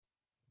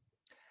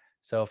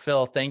So,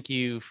 Phil, thank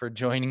you for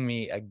joining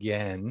me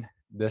again.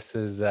 This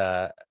is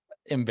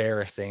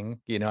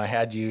embarrassing. I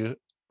had you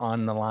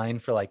on the line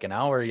for like an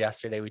hour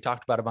yesterday. We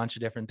talked about a bunch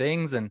of different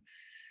things and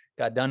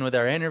got done with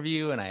our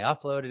interview, and I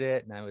uploaded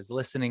it and I was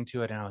listening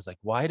to it and I was like,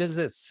 why does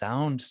it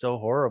sound so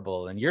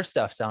horrible? And your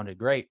stuff sounded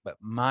great, but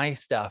my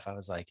stuff, I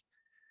was like,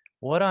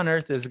 what on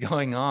earth is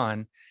going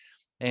on?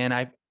 And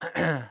I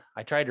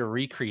I tried to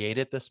recreate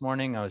it this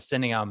morning. I was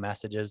sending out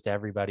messages to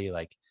everybody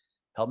like,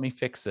 help me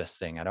fix this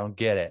thing. I don't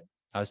get it.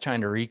 I was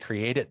trying to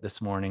recreate it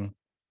this morning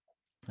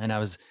and I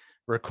was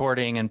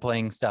recording and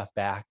playing stuff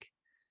back.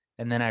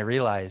 And then I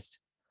realized,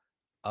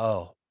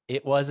 oh,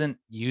 it wasn't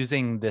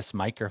using this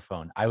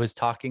microphone. I was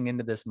talking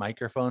into this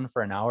microphone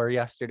for an hour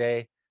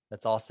yesterday.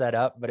 That's all set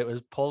up, but it was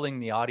pulling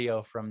the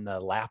audio from the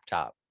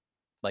laptop,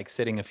 like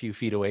sitting a few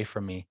feet away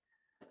from me.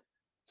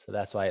 So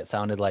that's why it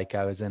sounded like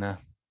I was in a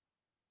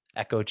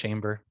echo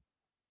chamber.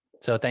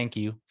 So thank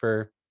you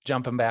for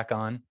jumping back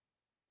on.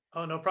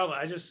 Oh, no problem.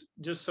 I just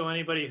so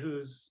anybody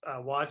who's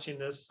watching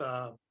this,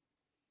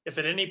 if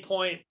at any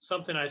point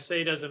something I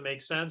say doesn't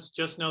make sense,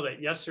 just know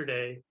that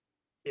yesterday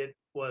it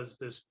was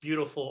this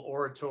beautiful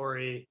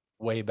oratory.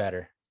 Way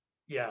better.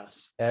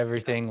 Yes. Yeah.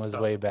 Everything was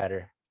So way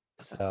better.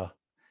 So,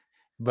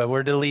 but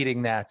we're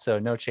deleting that. So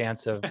no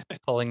chance of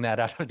pulling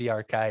that out of the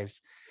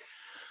archives.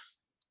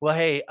 Well,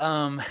 hey,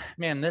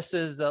 man, this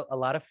is a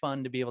lot of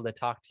fun to be able to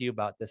talk to you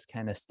about this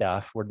kind of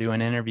stuff. We're doing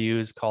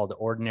interviews called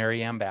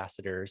Ordinary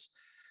Ambassadors.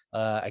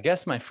 I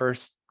guess my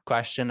first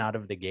question out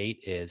of the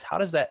gate is, how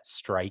does that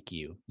strike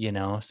you?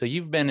 So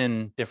you've been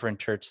in different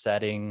church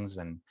settings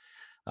and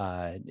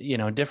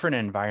different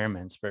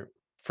environments. But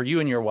for you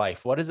and your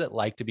wife, what is it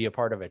like to be a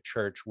part of a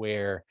church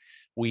where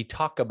we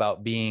talk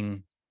about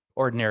being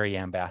ordinary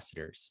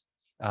ambassadors?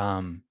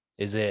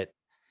 Is it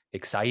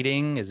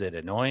exciting? Is it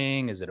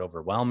annoying? Is it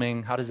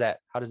overwhelming? How does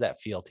that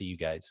feel to you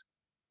guys?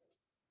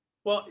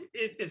 well,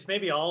 it's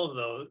maybe all of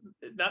those,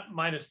 not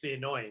minus the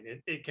annoying.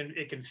 It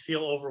can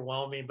feel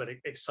overwhelming, but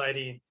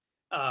exciting.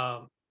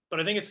 But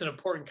I think it's an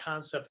important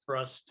concept for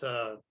us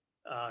to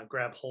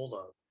grab hold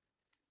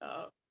of.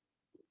 Uh,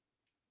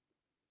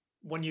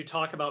 when you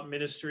talk about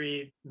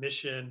ministry,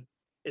 mission,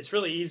 it's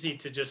really easy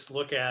to just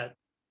look at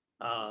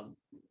um,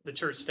 the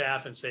church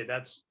staff and say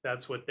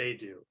that's what they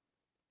do.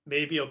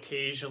 Maybe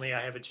occasionally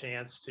I have a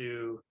chance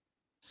to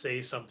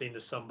say something to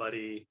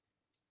somebody,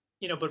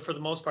 but for the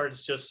most part,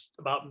 it's just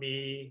about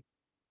me,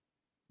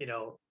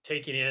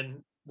 taking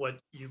in what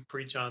you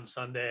preach on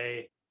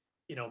Sunday,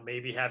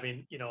 maybe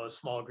having, a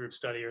small group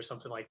study or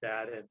something like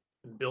that,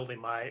 and building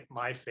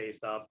my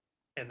faith up.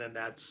 And then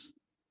that's,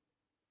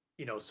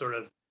 sort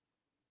of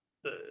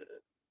the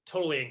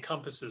totally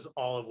encompasses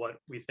all of what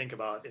we think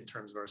about in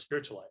terms of our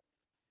spiritual life,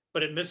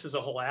 but it misses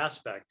a whole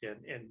aspect.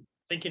 And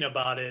thinking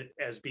about it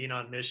as being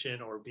on mission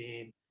or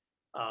being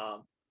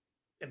um,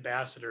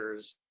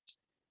 ambassadors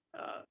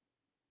uh,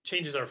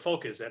 changes our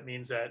focus. That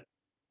means that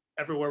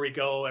everywhere we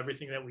go,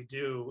 everything that we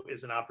do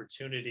is an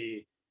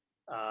opportunity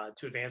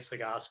to advance the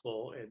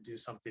gospel and do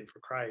something for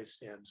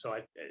Christ. And so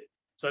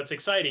it's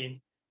exciting,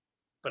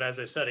 but as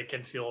I said, it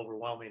can feel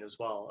overwhelming as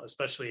well,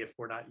 especially if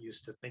we're not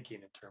used to thinking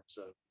in terms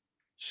of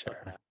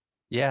Sure. that.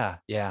 Yeah,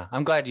 yeah.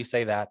 I'm glad you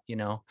say that.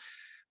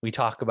 We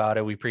talk about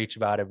it, we preach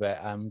about it,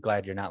 but I'm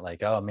glad you're not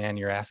like, oh man,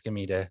 you're asking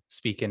me to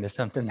speak into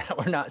something that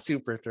we're not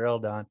super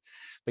thrilled on.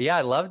 But yeah,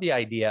 I love the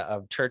idea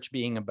of church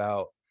being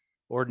about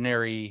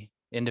ordinary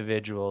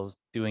individuals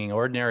doing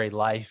ordinary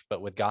life,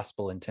 but with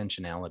gospel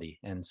intentionality.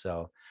 And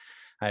so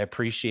I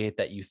appreciate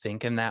that you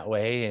think in that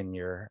way and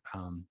you're,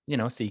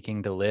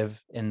 seeking to live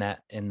in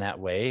that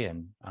way.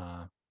 And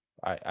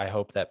I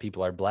hope that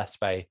people are blessed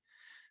by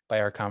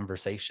our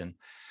conversation.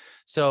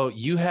 So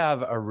you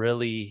have a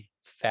really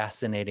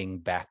fascinating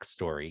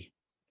backstory.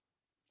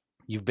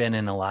 You've been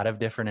in a lot of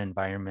different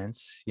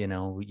environments.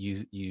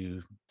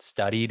 You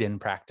studied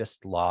and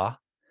practiced law,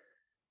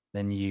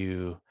 then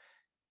you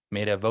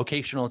made a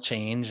vocational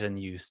change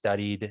and you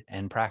studied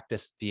and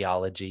practiced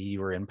theology. You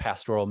were in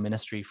pastoral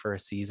ministry for a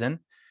season,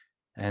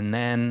 and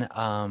then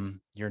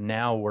you're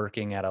now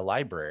working at a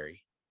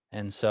library.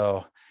 And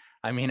so,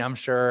 I mean, I'm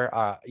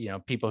sure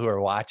people who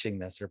are watching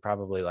this are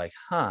probably like,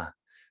 huh,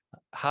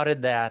 how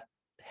did that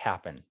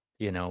happen?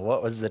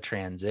 What was the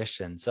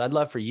transition? So I'd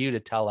love for you to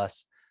tell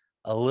us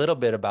a little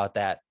bit about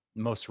that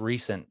most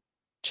recent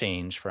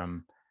change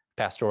from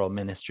pastoral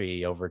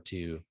ministry over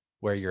to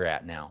where you're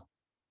at now.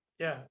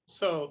 Yeah.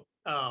 So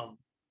I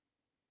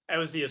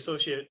was the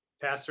associate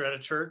pastor at a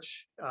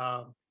church,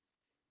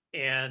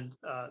 and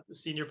the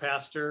senior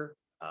pastor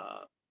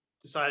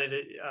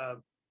decided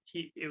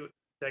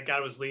that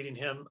God was leading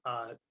him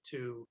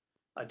to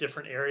a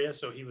different area,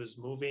 so he was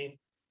moving.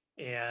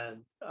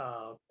 And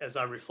as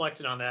I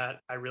reflected on that,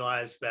 I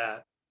realized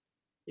that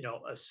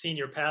a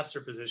senior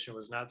pastor position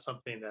was not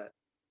something that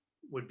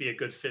would be a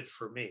good fit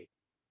for me.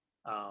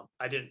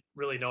 I didn't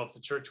really know if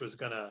the church was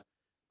going to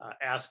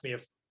ask me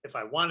if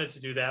I wanted to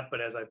do that,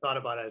 but as I thought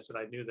about it, I said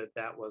I knew that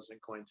that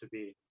wasn't going to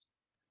be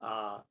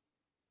uh,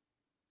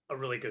 a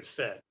really good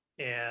fit.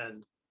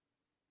 And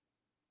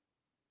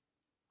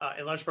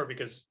in large part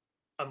because,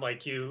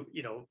 unlike you,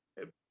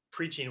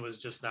 preaching was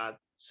just not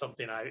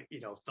something I,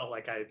 felt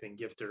like I had been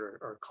gifted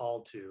or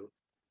called to.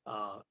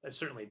 I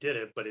certainly did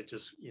it, but it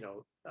just,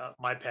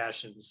 my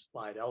passions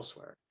lied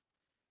elsewhere.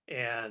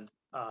 And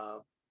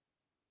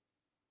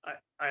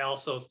I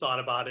also thought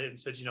about it and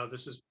said,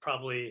 this is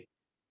probably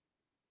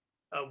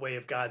a way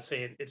of God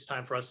saying it's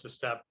time for us to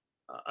step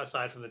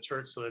aside from the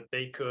church so that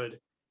they could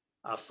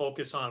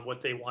focus on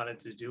what they wanted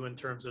to do in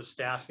terms of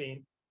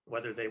staffing,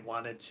 whether they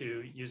wanted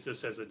to use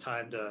this as a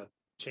time to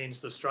change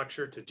the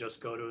structure to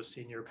just go to a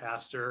senior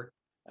pastor,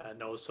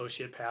 no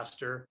associate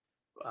pastor,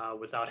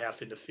 without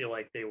having to feel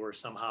like they were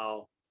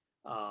somehow,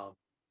 um,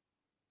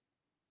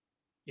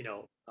 you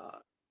know, uh,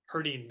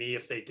 hurting me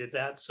if they did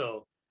that.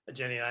 So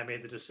Jenny and I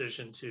made the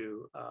decision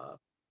uh,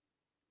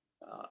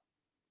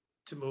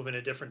 to move in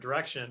a different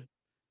direction.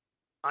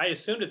 I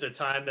assumed at the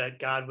time that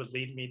God would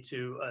lead me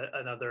to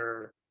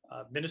another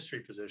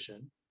ministry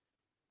position.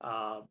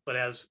 But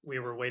as we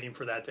were waiting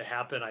for that to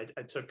happen, I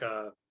took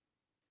a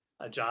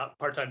job,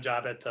 part-time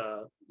job at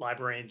the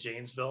library in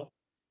Janesville,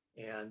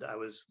 and I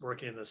was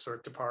working in the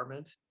CERT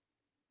department.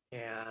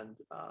 And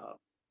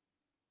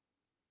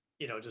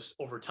just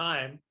over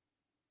time,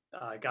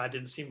 God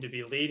didn't seem to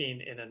be leading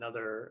me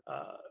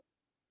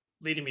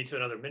to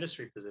another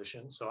ministry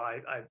position. So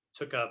I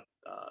took up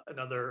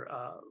another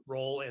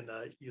role in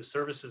the youth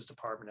services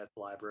department at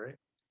the library.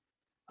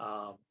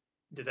 Um,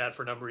 did that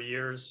for a number of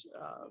years,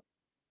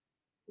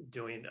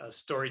 doing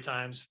story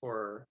times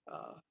for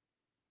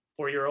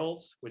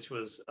 4-year-olds, which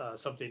was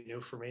something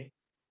new for me.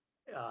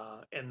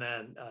 And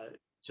then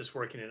just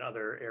working in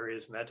other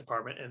areas in that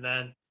department. And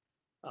then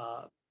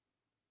uh,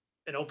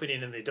 an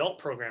opening in the adult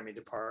programming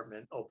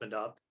department opened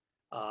up.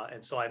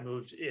 And so I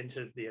moved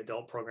into the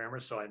adult programmer.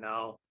 So I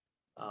now,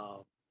 uh,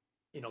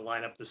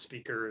 line up the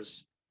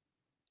speakers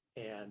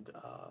and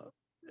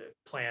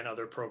plan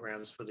other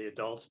programs for the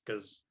adults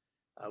because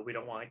we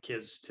don't want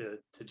kids to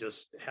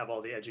just have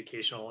all the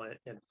educational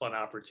and fun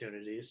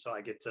opportunities. So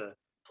I get to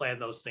plan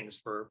those things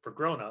for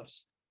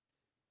grown-ups.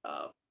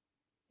 Uh,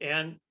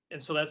 and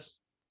so that's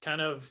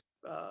kind of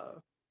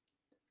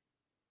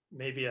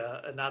maybe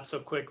a not so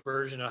quick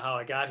version of how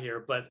I got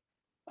here. But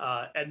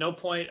at no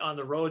point on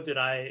the road did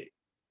I,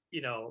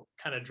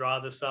 kind of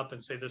draw this up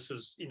and say this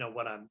is,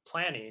 what I'm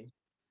planning.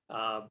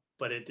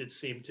 But it did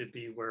seem to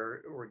be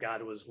where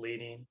God was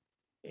leading,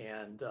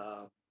 and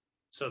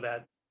so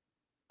that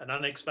an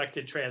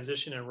unexpected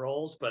transition in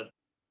roles, but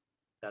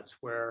that's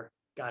where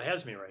God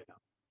has me right now.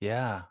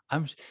 Yeah.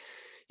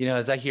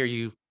 As I hear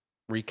you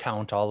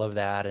recount all of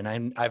that,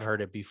 and I've heard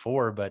it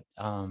before, but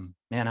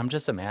man, I'm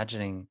just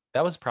imagining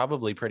that was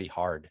probably pretty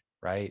hard,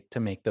 right?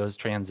 To make those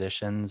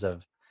transitions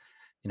of,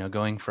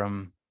 going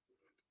from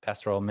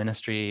pastoral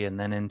ministry and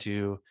then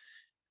into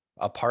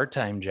a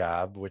part-time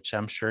job, which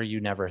I'm sure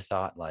you never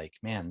thought like,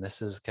 man,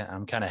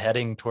 I'm kind of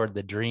heading toward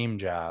the dream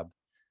job.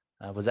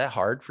 Was that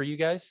hard for you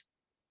guys?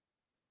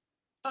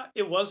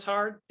 It was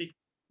hard,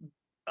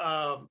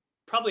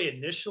 probably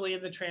initially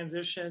in the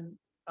transition.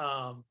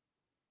 Um,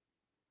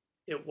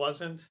 it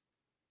wasn't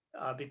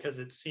because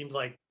it seemed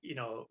like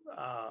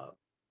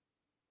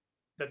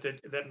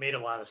that made a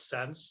lot of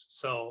sense.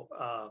 So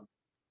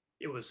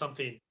it was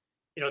something,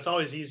 it's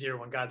always easier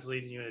when God's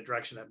leading you in a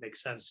direction that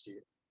makes sense to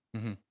you.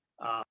 Hmm.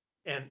 Uh,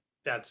 and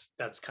that's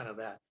kind of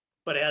that.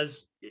 But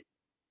as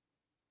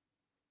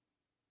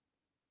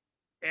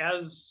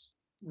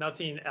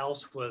nothing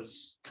else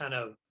was kind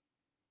of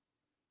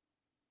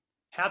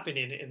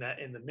happening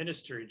in the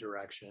ministry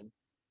direction,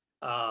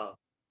 uh,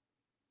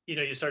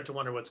 you start to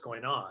wonder what's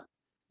going on.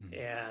 Hmm.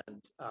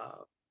 And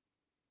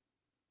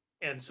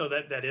and so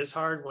that is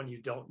hard when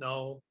you don't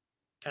know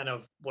kind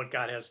of what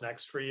God has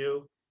next for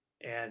you,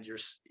 and you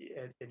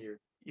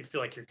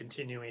feel like you're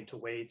continuing to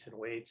wait and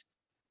wait.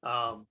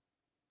 Um,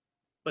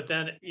 but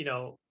then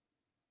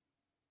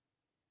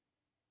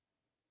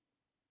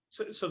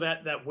so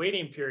that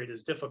waiting period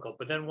is difficult.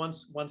 But then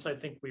once I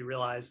think we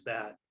realize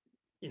that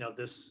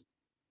this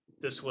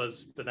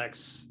was the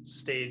next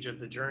stage of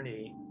the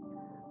journey,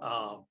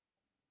 um,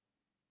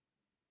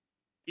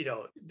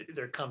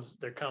 there comes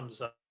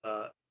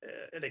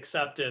an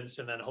acceptance,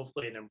 and then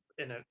hopefully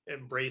an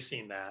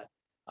embracing that,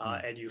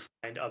 Mm. and you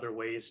find other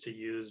ways to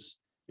use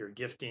your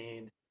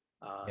gifting,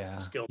 Yeah.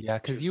 skill Yeah. to.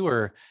 Cause you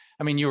were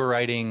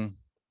writing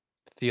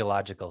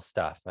theological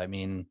stuff. I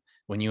mean,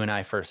 when you and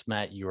I first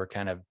met, you were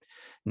kind of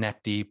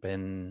neck deep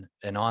in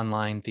an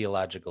online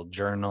theological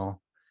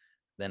journal.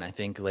 Then I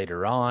think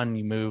later on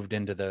you moved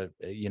into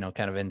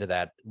kind of into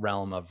that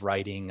realm of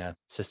writing a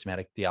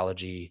systematic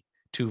theology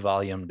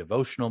 2-volume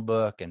devotional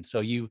book. And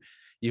so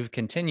you've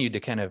continued to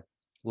kind of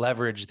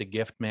leverage the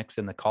gift mix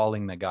and the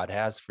calling that God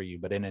has for you,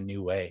 but in a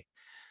new way.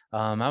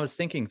 I was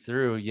thinking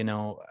through,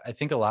 I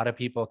think a lot of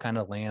people kind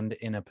of land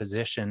in a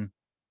position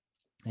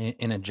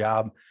in a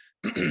job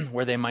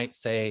where they might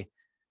say,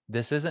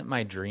 this isn't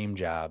my dream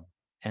job.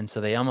 And so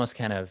they almost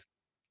kind of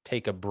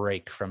take a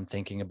break from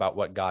thinking about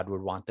what God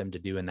would want them to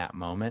do in that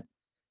moment.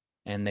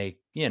 And they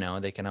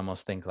can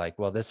almost think like,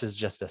 well, this is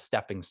just a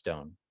stepping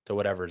stone to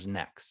whatever's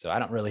next. So I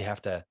don't really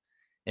have to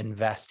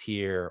invest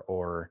here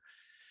or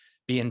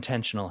be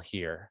intentional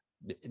here.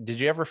 Did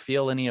you ever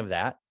feel any of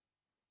that?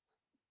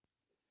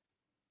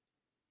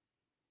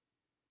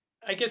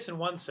 I guess in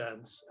one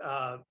sense,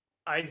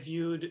 I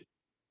viewed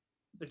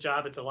the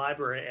job at the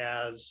library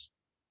as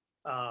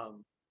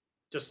um,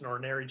 just an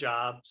ordinary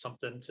job,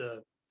 something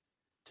to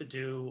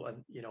do,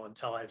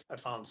 until I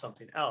found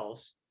something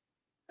else.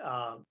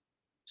 Um,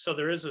 so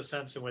there is a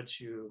sense in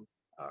which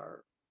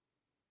are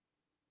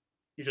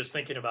you're just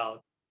thinking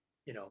about,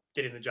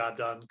 getting the job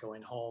done,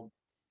 going home.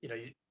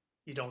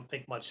 You don't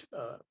think much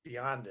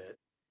beyond it.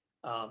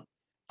 Um,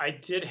 I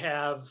did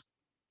have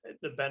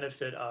the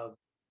benefit of,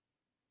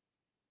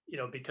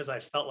 because I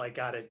felt like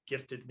God had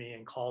gifted me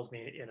and called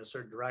me in a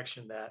certain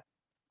direction, that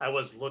I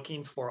was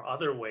looking for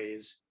other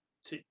ways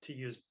to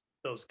use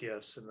those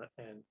gifts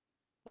and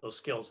those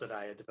skills that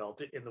I had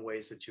developed in the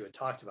ways that you had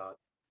talked about.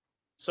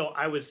 So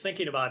I was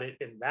thinking about it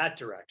in that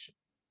direction.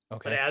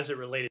 But Okay. as it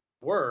related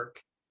to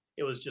work,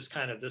 it was just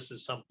kind of, this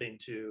is something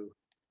to,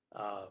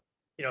 uh,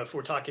 if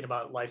we're talking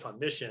about life on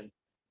mission,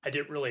 I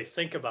didn't really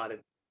think about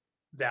it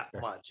that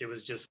Sure. much. It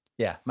was just,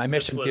 Yeah. My this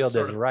mission was field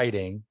sort is of,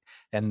 writing,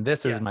 and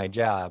this yeah, is my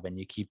job, and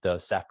you keep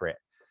those separate.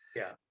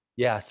 yeah,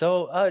 Yeah.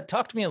 So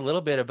talk to me a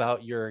little bit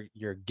about your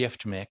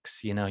gift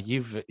mix.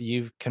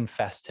 You've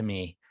confessed to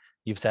me,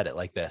 you've said it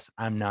like this: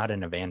 I'm not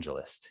an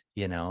evangelist,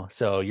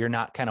 so you're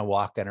not kind of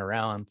walking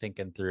around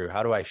thinking through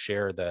how do I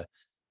share the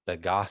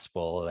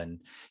gospel.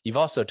 And you've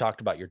also talked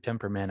about your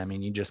temperament. I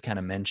mean, you just kind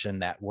of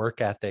mentioned that work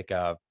ethic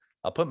of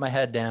I'll put my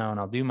head down,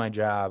 I'll do my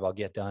job, I'll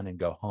get done and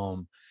go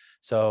home.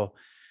 So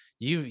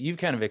you've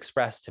kind of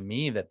expressed to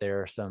me that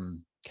there are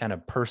some kind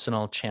of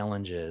personal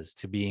challenges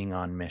to being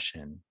on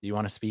mission. Do you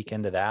want to speak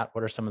into that?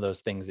 What are some of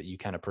those things that you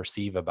kind of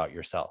perceive about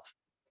yourself?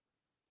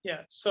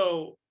 yeah.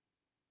 So,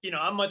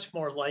 I'm much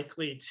more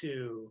likely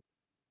to,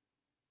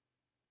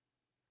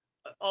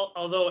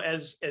 although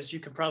as you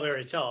can probably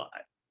already tell,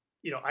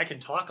 I can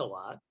talk a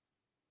lot,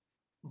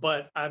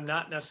 but I'm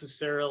not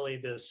necessarily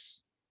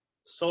this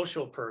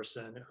social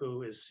person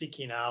who is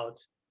seeking out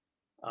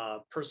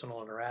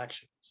personal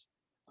interactions.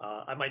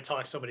 I might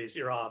talk somebody's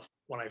ear off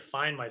when I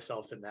find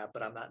myself in that,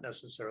 but I'm not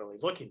necessarily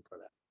looking for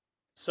that.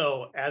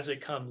 So as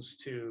it comes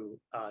to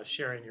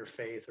sharing your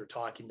faith or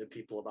talking to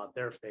people about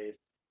their faith,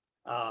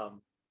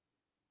 um,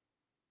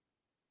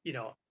 you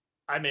know,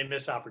 I may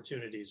miss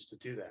opportunities to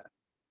do that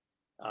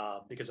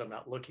because I'm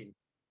not looking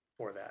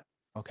for that.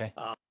 Okay.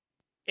 Um,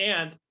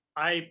 and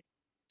I,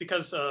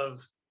 because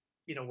of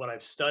what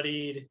I've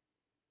studied,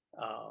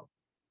 uh,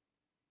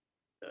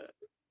 uh,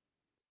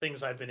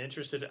 things I've been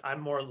interested in, I'm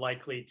more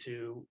likely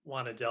to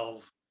want to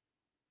delve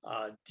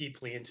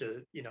deeply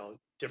into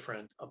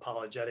different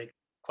apologetic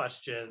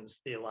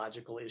questions,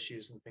 theological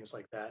issues, and things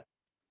like that.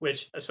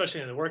 Which,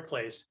 especially in the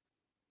workplace,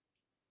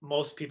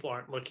 most people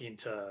aren't looking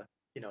to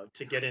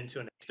get into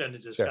an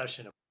extended Sure.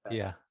 discussion of that.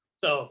 Yeah.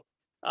 So,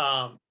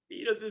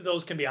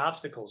 those can be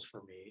obstacles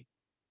for me.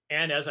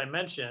 And as I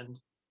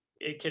mentioned,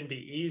 it can be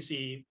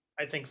easy,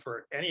 I think,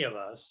 for any of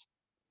us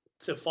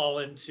to fall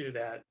into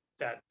that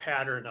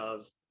pattern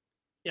of,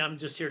 I'm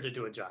just here to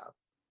do a job.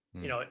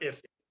 Mm.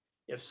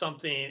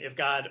 If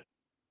God,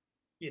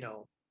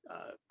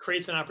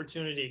 creates an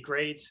opportunity,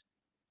 great.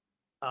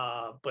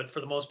 But for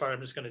the most part, I'm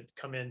just going to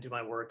come in, do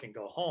my work, and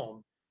go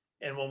home.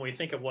 And when we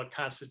think of what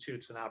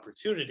constitutes an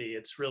opportunity,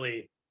 it's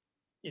really,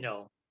 you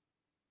know,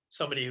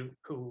 somebody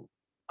who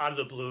out of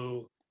the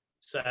blue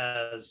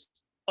says,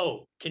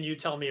 "Oh, can you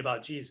tell me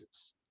about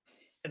Jesus?"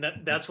 And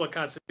that's what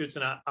constitutes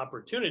an Sure.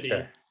 opportunity.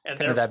 And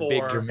Kind of that big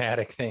therefore,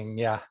 dramatic thing.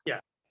 Yeah. yeah,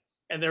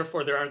 and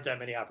therefore there aren't that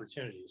many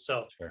opportunities.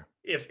 So Sure.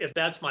 if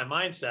that's my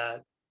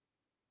mindset,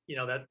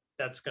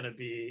 that's going to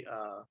be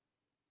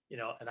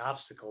an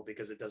obstacle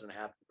because it doesn't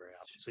happen very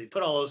often. So you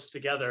put all those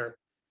together,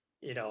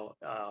 you know,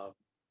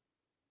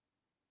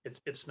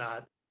 it's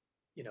not,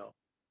 you know,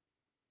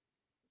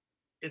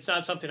 it's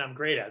not something I'm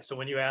great at. So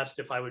when you asked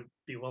if I would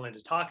be willing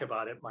to talk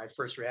about it, my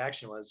first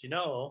reaction was,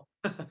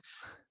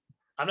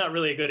 I'm not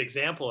really a good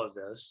example of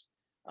this.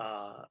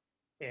 Uh,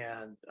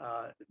 and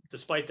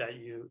despite that,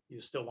 you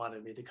still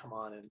wanted me to come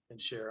on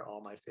and share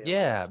all my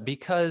Yeah, failings.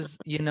 because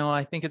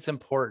I think it's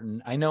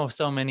important. I know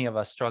so many of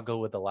us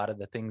struggle with a lot of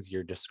the things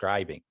you're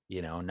describing,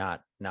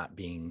 not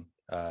being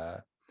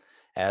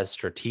as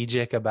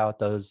strategic about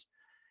those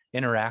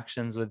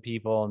interactions with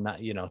people,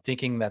 not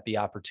thinking that the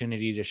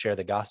opportunity to share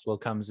the gospel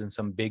comes in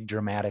some big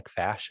dramatic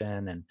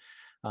fashion, and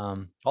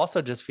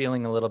also just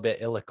feeling a little bit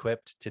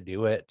ill-equipped to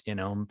do it,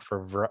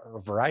 for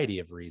a variety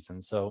of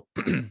reasons. So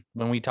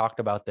when we talked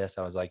about this,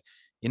 I was like,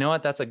 you know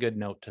what, that's a good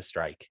note to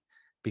strike,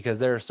 because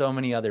there are so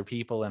many other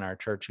people in our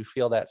church who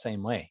feel that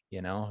same way,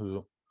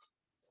 who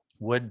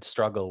would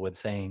struggle with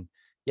saying,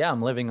 yeah,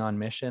 I'm living on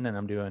mission and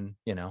I'm doing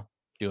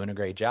a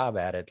great job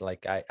at it.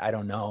 Like, I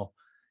don't know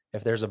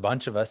if there's a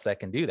bunch of us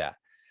that can do that.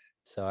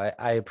 So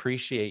I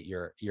appreciate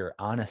your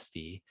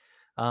honesty.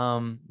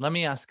 Let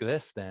me ask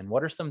this then.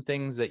 What are some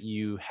things that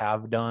you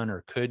have done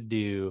or could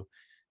do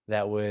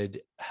that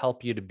would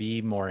help you to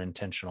be more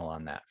intentional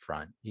on that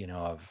front,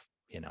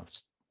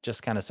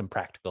 just kind of some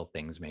practical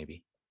things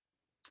maybe?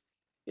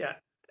 Yeah,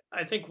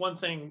 I think one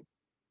thing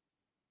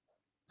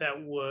that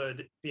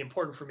would be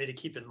important for me to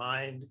keep in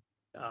mind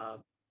uh,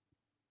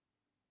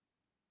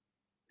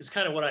 is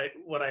kind of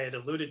what I had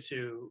alluded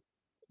to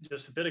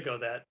just a bit ago,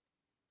 that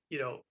you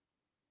know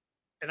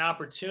an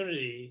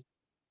opportunity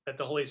that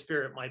the Holy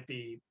Spirit might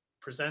be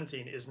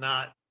presenting is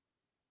not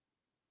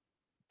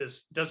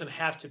this, doesn't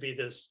have to be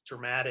this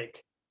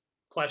dramatic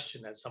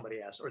question that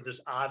somebody asks, or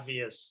this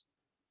obvious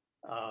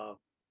uh,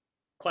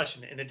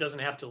 question, and it doesn't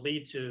have to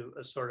lead to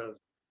a sort of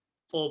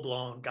full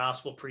blown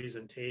gospel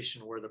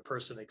presentation where the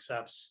person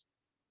accepts,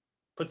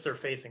 puts their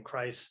faith in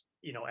Christ,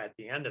 at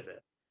the end of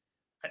it.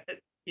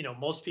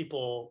 Most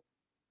people,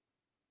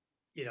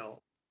 you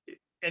know,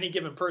 any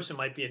given person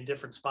might be in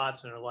different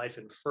spots in their life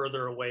and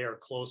further away or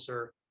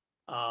closer.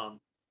 Um,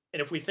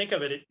 and if we think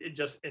of it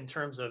just in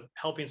terms of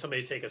helping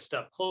somebody take a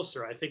step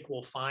closer, I think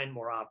we'll find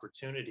more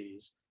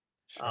opportunities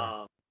Sure.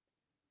 um,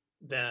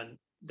 than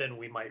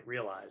we might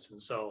realize.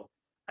 And so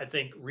I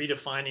think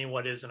redefining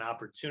what is an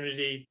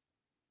opportunity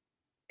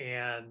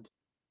and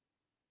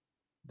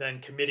then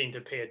committing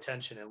to pay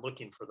attention and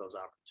looking for those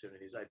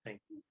opportunities, I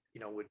think,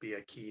 would be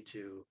a key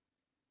to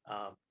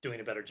doing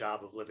a better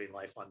job of living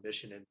life on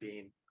mission and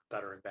being a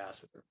better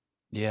ambassador.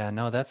 Yeah,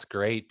 no, that's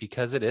great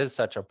because it is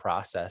such a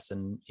process.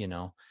 And,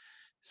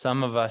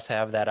 some of us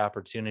have that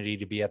opportunity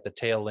to be at the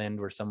tail end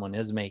where someone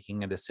is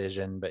making a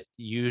decision, but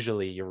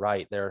usually you're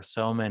right. There are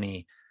so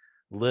many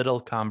little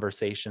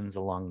conversations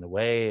along the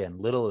way and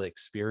little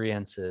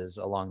experiences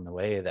along the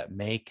way that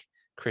make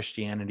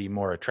Christianity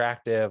more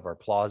attractive or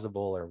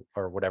plausible,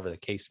 or whatever the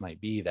case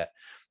might be that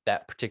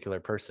that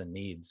particular person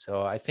needs.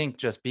 So I think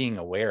just being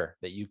aware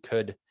that you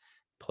could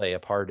play a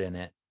part in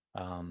it,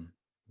 um,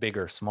 big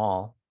or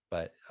small,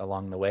 but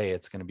along the way,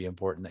 it's going to be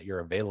important that you're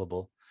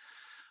available.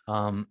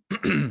 Um,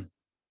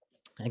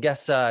 I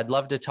guess I'd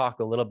love to talk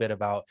a little bit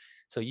about.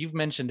 So you've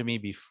mentioned to me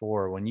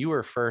before when you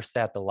were first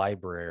at the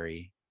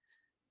library,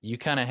 you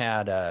kind of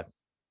had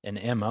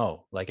an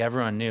MO, like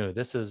everyone knew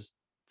this is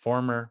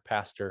former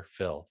pastor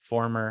Phil,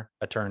 former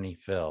attorney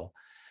Phil.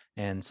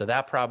 And so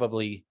that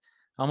probably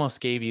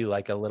almost gave you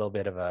like a little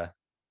bit of a,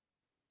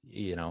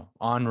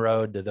 on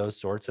road to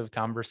those sorts of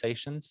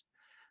conversations.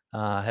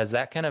 Has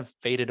that kind of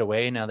faded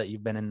away now that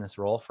you've been in this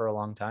role for a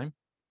long time?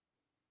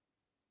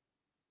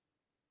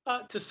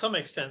 To some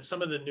extent,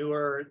 some of the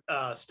newer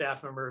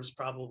staff members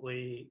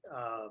probably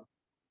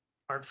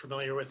aren't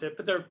familiar with it,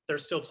 but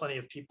there's still plenty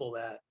of people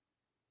that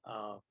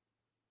uh,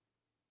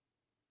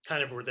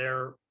 kind of were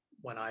there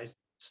when I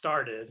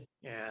started,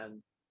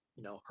 and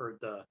heard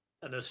the,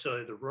 not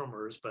necessarily the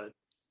rumors, but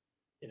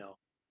you know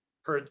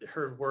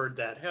heard word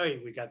that,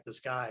 hey, we got this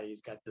guy,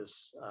 he's got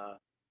this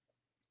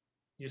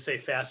you say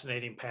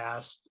fascinating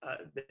past.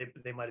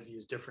 They might have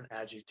used different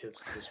adjectives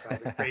to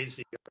describe it,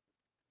 crazy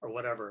or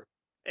whatever.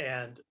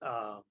 And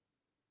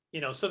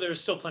so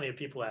there's still plenty of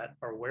people that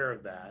are aware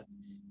of that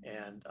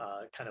and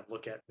kind of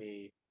look at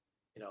me,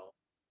 you know,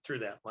 through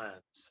that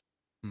lens.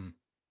 Hmm.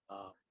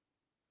 Uh,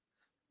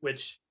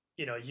 which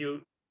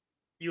you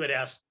had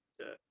asked,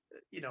 uh,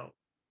 you know,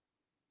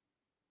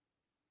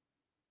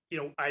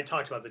 I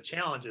talked about the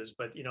challenges,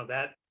 but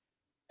that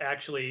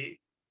actually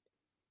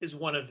is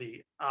one of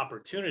the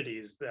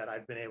opportunities that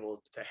I've been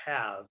able to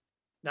have,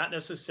 not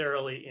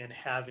necessarily in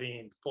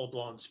having full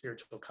blown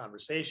spiritual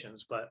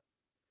conversations, but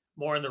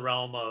more in the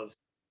realm of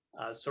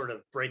sort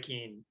of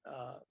breaking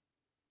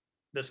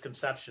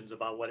misconceptions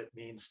about what it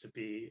means to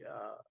be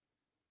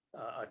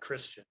a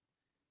Christian.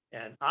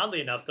 And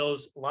oddly enough, a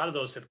lot of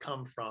those have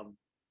come from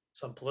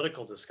some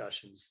political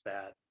discussions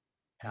that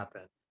Hmm.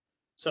 happen.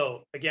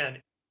 So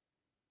again,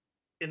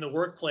 in the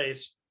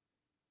workplace,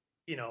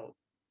 you know,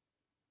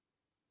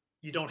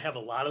 you don't have a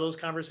lot of those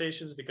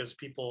conversations because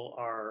people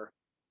are,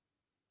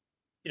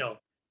 you know,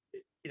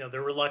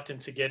 they're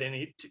reluctant to get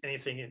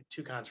anything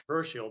too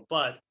controversial.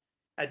 But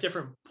at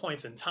different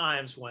points in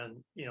times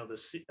when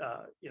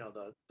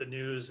the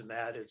news and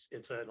that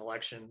it's an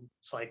election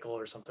cycle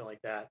or something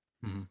like that,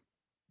 Hmm.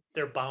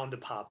 they're bound to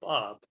pop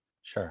up.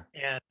 Sure.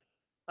 And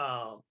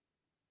um,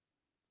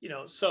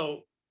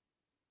 so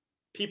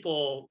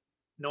people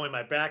knowing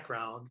my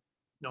background,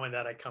 knowing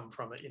that I come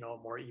from a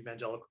more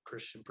evangelical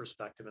Christian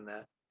perspective, and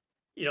that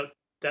you know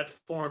that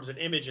forms an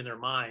image in their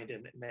mind,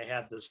 and they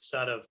have this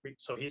set of,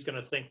 so he's going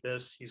to think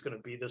this, he's going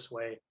to be this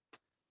way.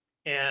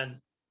 And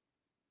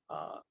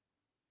uh,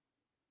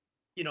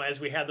 as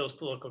we had those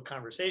political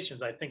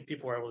conversations, I think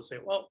people were able to say,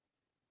 well,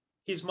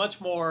 he's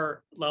much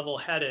more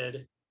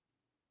level-headed,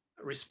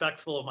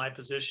 respectful of my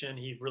position.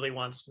 He really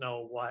wants to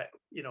know why,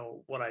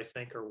 what I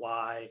think or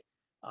why.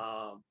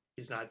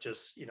 He's not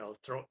just,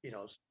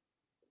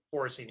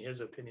 forcing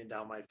his opinion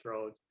down my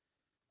throat.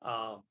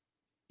 Um,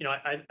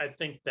 I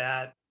think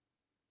that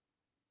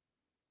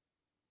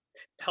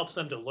helps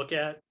them to look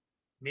at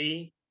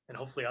me and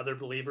hopefully other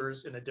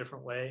believers in a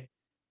different way.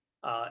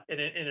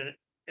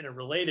 In a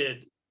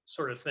related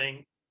sort of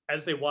thing,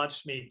 as they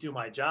watched me do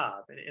my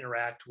job and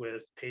interact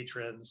with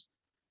patrons,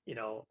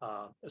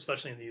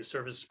 especially in the youth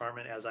service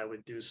department, as I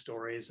would do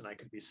stories and I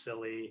could be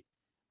silly,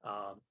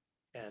 um,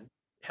 and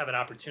have an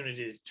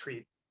opportunity to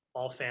treat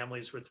all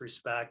families with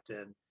respect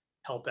and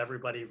help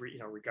everybody,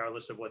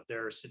 regardless of what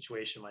their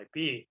situation might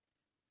be.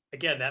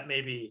 Again, that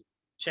maybe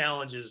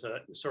challenges a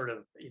sort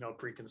of,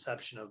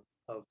 preconception of,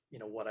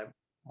 what I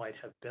might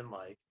have been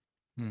like.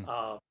 Mm.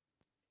 Uh,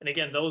 and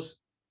again, those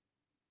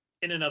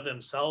in and of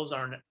themselves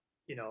aren't,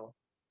 you know,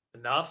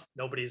 enough.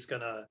 Nobody's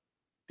gonna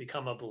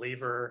become a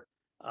believer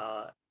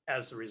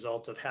as a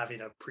result of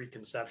having a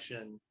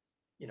preconception,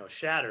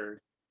 shattered.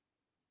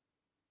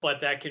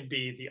 But that can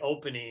be the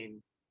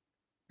opening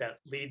that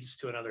leads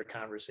to another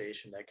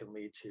conversation that can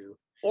lead to,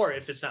 or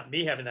if it's not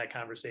me having that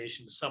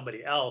conversation,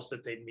 somebody else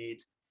that they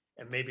meet,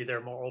 and maybe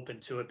they're more open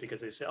to it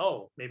because they say,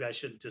 "Oh, maybe I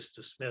shouldn't just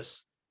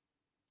dismiss,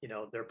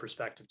 their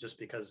perspective just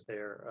because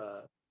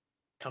they're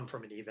come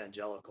from an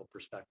evangelical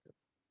perspective."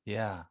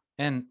 Yeah.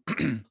 And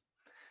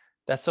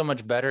that's so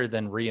much better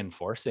than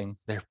reinforcing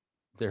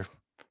their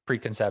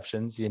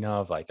preconceptions,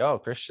 of like, oh,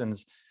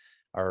 Christians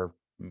are,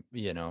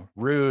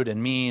 rude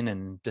and mean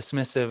and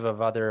dismissive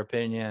of other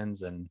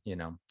opinions and,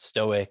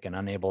 stoic and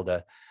unable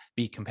to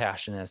be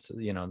compassionate,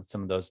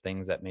 some of those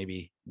things that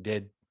maybe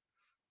did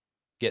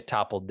get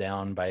toppled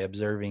down by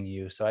observing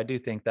you. So I do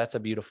think that's a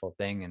beautiful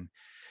thing.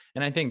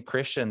 And I think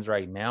Christians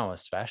right now,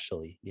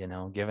 especially,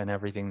 given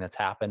everything that's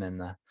happened in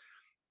the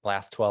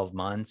last 12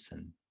 months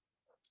and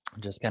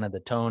just kind of the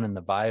tone and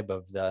the vibe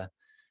of the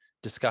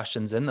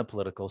discussions in the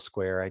political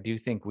square, I do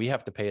think we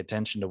have to pay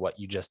attention to what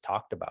you just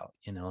talked about,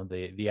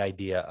 the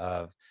idea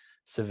of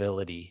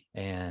civility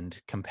and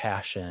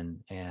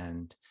compassion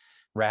and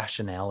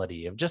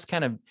rationality, of just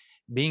kind of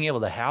being able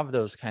to have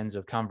those kinds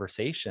of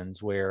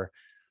conversations where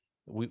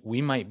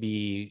we might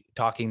be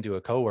talking to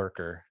a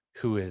coworker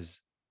who is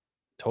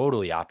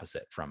totally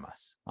opposite from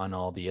us on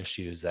all the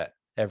issues that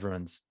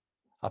everyone's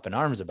up in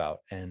arms about.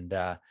 And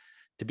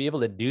to be able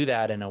to do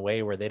that in a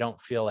way where they don't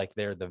feel like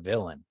they're the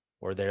villain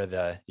or they're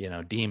the,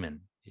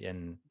 demon,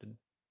 and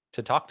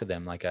to talk to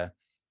them like a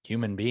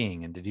human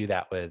being and to do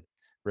that with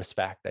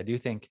respect. I do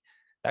think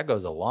that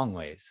goes a long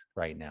ways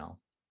right now.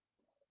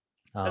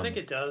 I think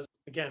Um, it does,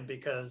 again,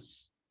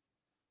 because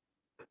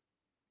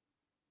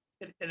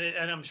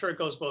and I'm sure it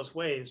goes both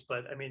ways,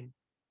 but I mean,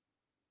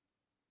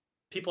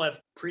 people have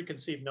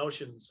preconceived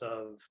notions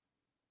of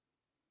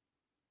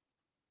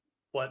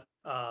what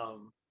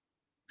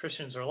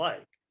Christians are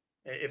like.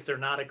 If they're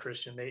not a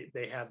Christian,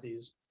 they have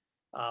these,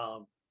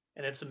 um,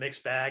 and it's a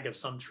mixed bag of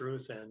some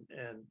truth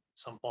and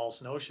some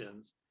false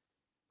notions.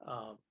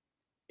 Um,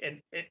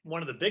 and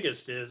one of the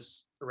biggest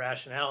is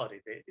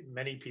irrationality.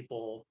 Many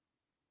people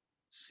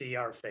see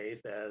our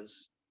faith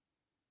as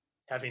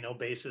having no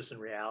basis in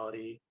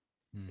reality,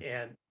 mm,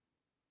 and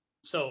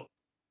so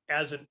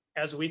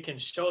as we can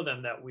show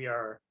them that we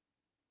are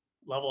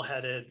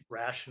level-headed,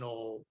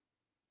 rational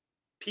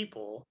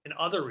people in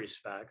other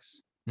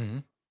respects,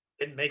 mhm,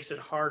 it makes it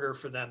harder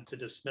for them to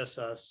dismiss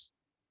us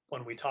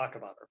when we talk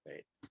about our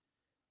faith.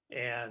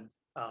 And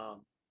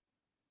um,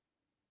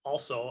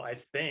 also, I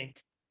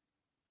think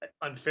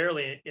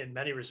unfairly in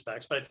many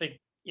respects, but I think,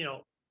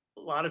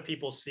 a lot of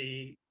people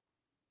see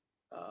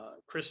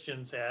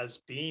Christians as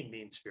being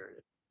mean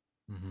spirited.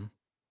 mhm.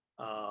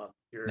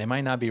 They You're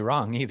might not be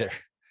wrong either.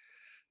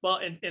 well,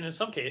 and in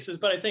some cases,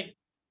 but I think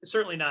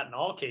certainly not in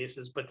all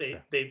cases. But they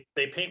Sure. they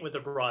they paint with a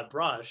broad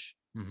brush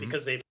Hmm.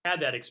 because they've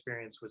had that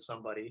experience with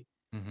somebody,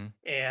 Hmm.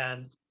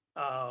 and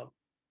uh,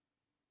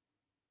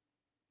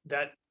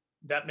 that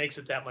that makes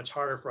it that much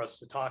harder for us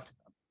to talk to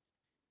them.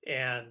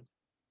 And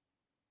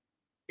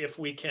if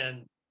we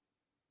can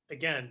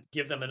again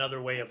give them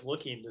another way of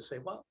looking to say,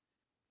 well,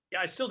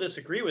 yeah, I still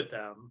disagree with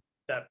them.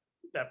 That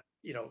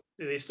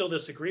they still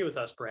disagree with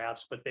us,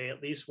 perhaps, but they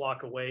at least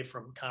walk away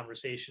from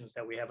conversations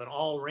that we have on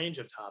all range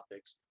of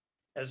topics,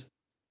 as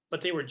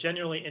but they were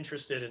genuinely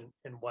interested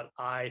in what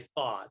I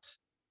thought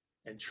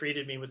and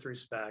treated me with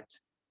respect.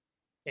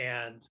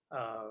 And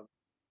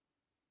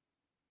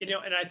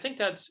and I think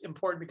that's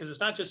important because it's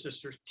not just a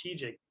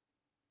strategic,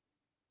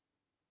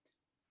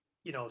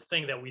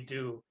 thing that we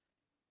do.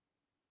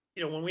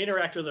 When we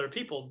interact with other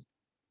people,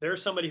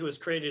 there's somebody who is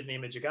created in the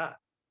image of God.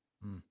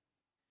 Mm.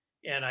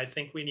 And I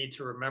think we need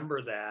to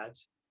remember that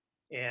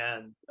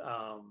and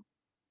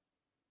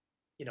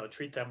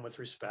treat them with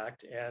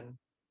respect and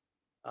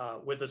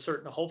with a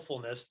certain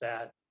hopefulness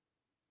that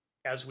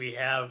as we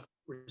have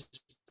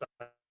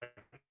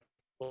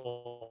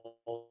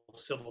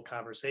civil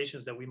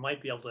conversations, that we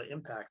might be able to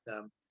impact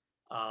them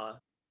uh,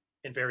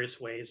 in various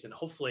ways, and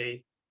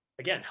hopefully,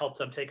 again, help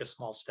them take a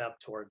small step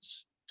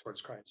towards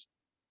Christ.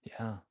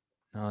 Yeah.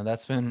 No,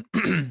 that's been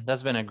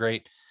that's been a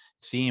great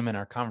theme in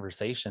our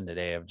conversation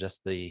today, of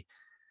just the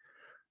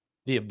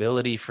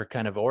ability for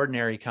kind of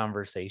ordinary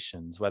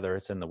conversations, whether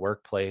it's in the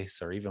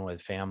workplace or even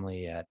with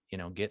family at,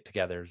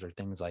 get-togethers or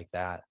things like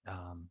that.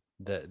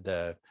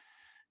 The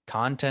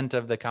content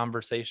of the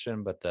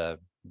conversation, but the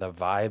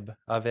vibe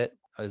of it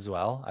as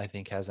well, I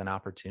think has an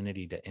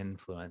opportunity to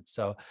influence.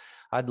 So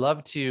I'd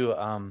love to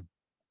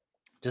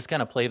just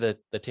kind of play the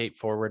tape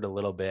forward a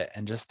little bit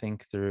and just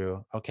think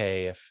through,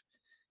 okay,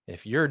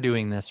 if you're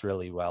doing this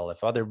really well,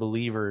 if other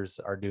believers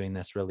are doing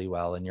this really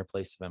well in your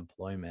place of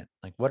employment,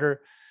 like what are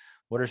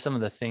some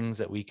of the things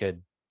that we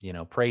could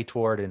pray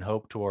toward and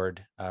hope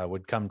toward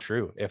would come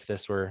true if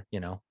this were,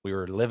 we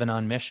were living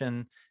on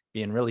mission,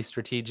 being really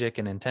strategic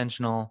and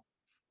intentional,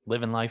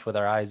 living life with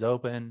our eyes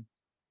open,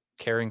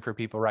 caring for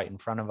people right in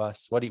front of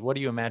us. What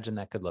do you imagine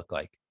that could look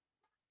like?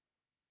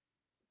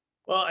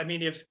 Well, I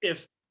mean, if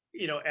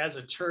as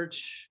a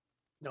church,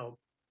 you know,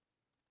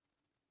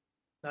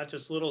 not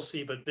just little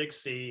c, but big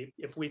C,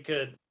 if we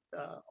could,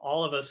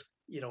 all of us,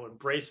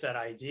 embrace that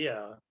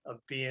idea of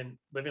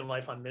living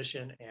life on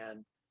mission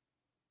and,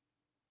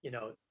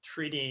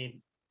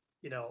 treating,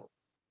 you know,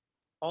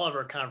 all of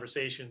our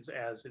conversations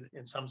as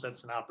in some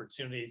sense an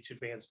opportunity to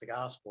advance the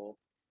gospel.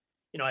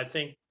 I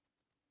think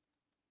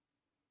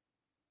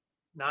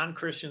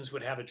non-Christians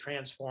would have a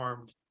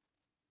transformed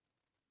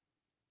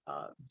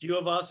view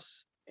of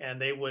us, and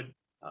they would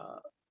uh,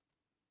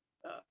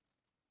 uh,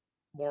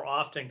 more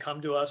often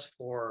come to us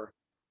for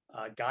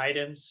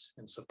guidance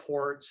and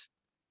support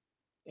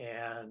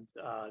and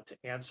to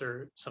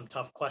answer some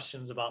tough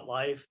questions about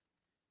life,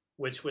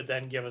 which would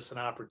then give us an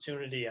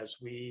opportunity as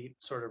we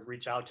sort of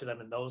reach out to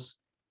them in those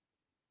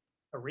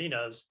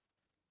arenas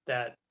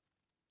that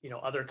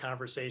other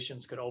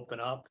conversations could open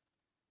up,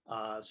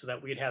 so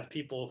that we'd have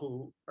people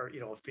who are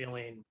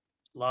feeling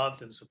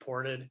loved and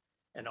supported,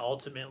 and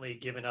ultimately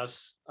giving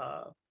us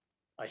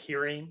a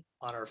hearing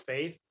on our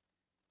faith,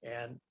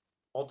 and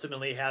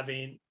ultimately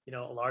having a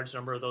large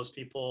number of those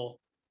people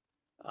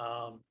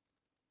um,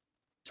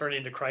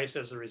 turning to Christ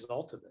as a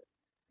result of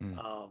it.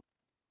 Mm.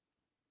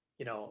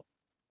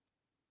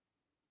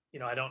 You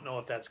know, I don't know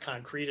if that's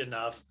concrete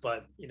enough,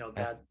 but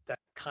Yeah. that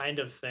kind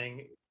of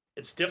thing,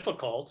 it's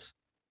difficult.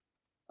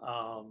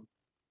 Um,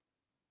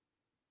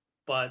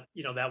 but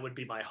that would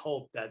be my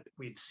hope, that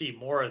we'd see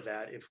more of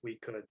that if we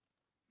could,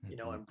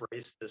 Mhm.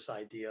 embrace this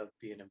idea of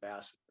being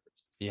ambassadors.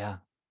 Yeah.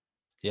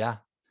 Yeah.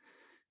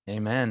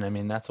 Amen. I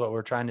mean, that's what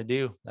we're trying to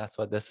do. That's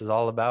what this is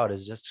all about,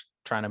 is just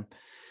trying to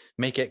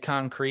make it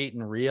concrete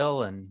and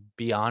real and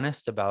be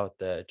honest about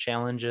the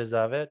challenges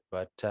of it,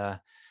 but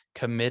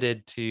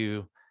committed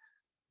to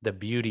the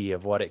beauty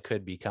of what it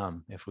could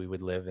become if we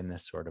would live in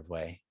this sort of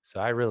way. So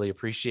I really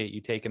appreciate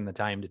you taking the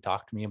time to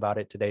talk to me about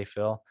it today,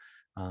 Phil.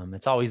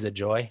 It's always a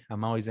joy.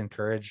 I'm always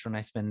encouraged when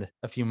I spend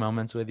a few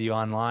moments with you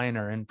online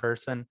or in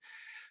person.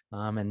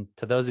 And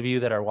to those of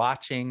you that are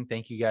watching,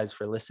 thank you guys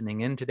for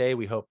listening in today.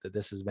 We hope that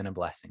this has been a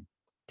blessing.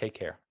 Take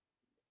care.